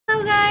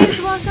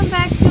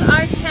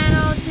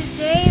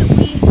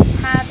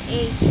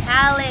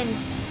challenge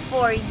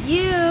for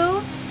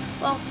you.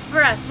 Well,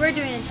 for us, we're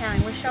doing a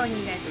challenge. We're showing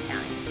you guys a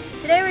challenge.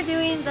 Today we're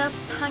doing the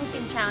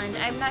pumpkin challenge.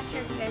 I'm not sure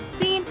if you guys have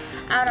seen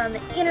out on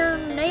the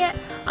internet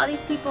all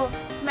these people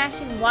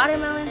smashing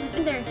watermelons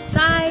in their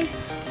thighs.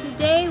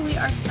 Today we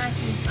are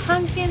smashing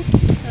pumpkins,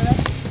 so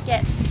let's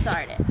get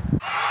started.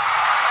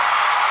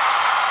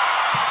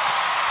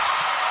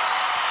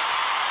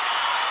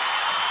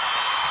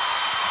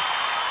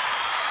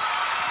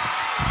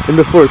 In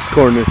the first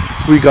corner,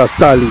 we got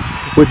Thali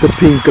with the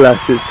pink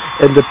glasses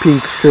and the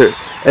pink shirt.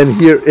 And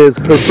here is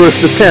her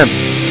first attempt.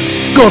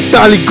 Go,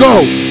 Thali,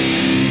 go!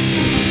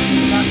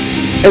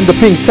 And the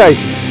pink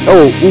tights.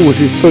 Oh, ooh,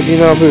 she's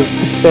taking off her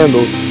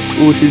sandals.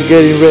 Ooh, she's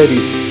getting ready.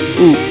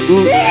 Ooh,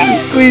 ooh,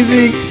 she's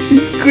squeezing.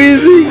 She's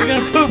squeezing. I'm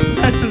gonna poop.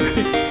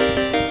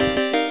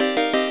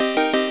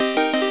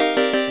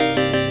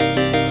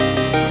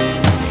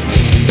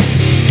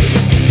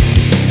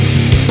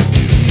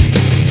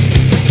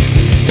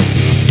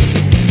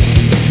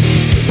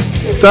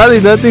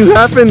 Thali, nothing's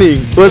happening.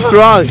 What's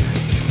wrong?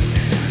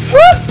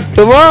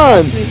 Come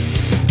on!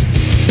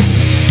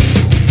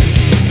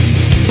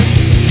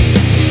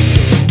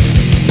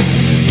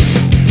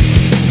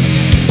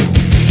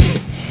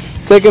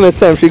 Second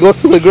attempt, she goes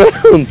to the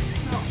ground.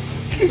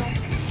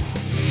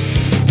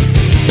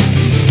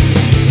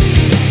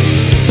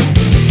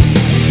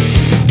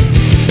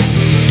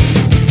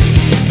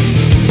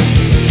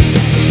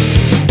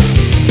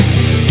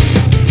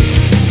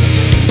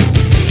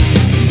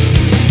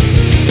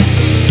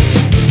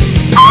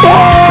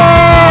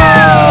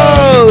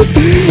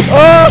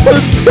 Oh,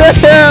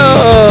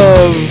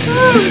 damn!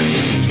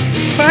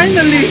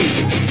 Finally!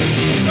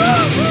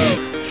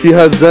 She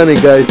has done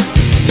it, guys.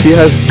 She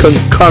has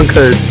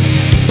conquered.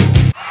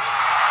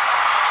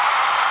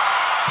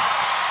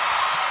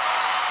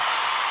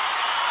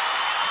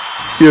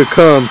 Here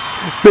comes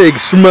Big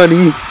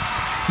Shmoney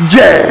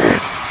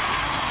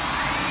Jess!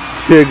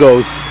 Here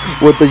goes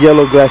with the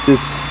yellow glasses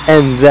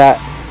and that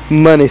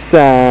money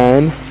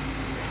sign.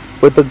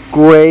 With the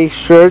gray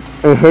shirt,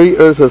 and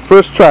here is her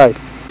first try.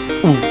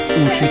 Ooh,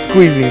 ooh, she's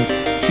squeezing.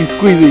 She's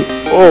squeezing.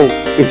 Oh,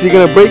 is she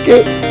gonna break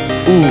it?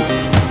 Ooh,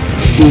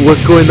 ooh,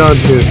 what's going on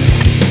here?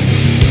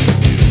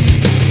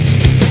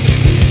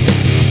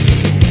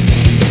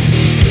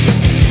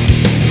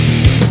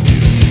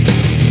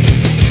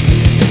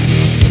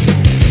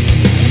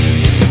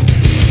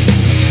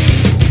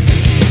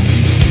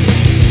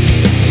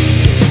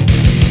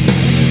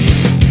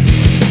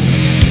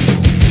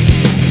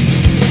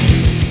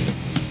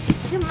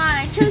 Come on,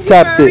 I chose you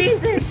Taps for a it.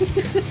 reason.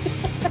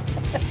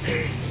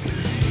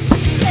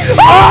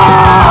 Oh!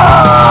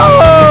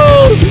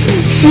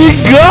 She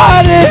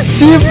got it!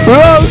 She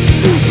broke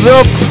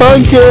the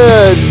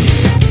pumpkin!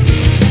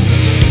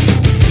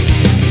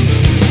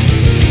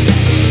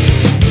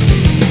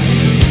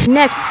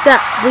 Next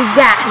up, we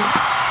got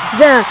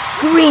the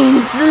green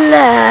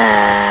slug.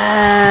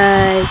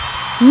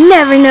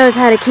 Never knows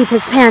how to keep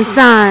his pants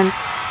on.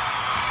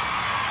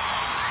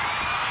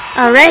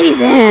 Alrighty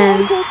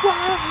then.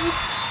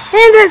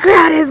 And the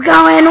crowd is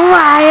going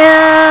wild.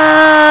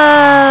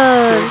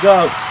 Here it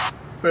goes.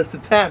 First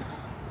attempt.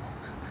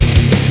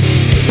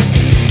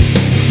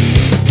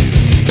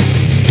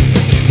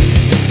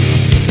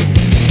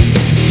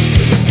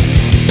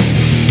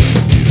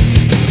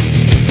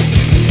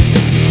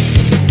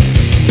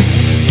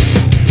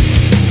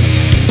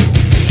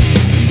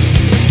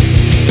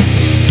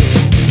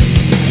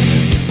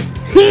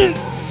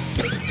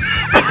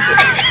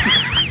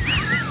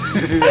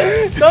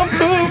 Don't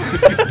poop!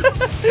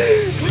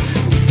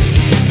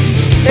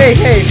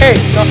 Hey,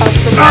 no have to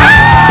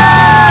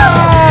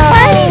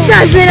And he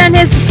does it on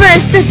his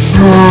first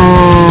attempt.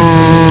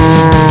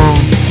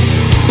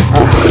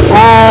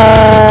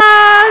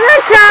 The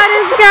crowd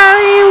is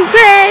going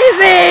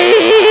crazy.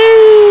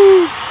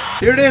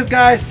 Here it is,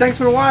 guys. Thanks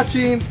for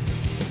watching.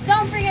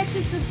 Don't forget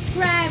to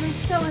subscribe and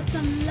show us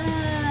some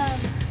love.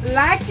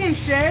 like and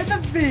share the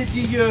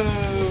video.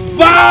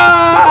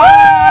 Bye!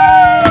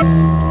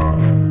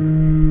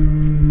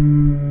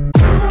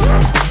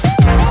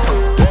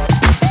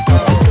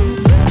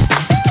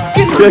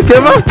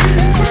 ¿Qué más?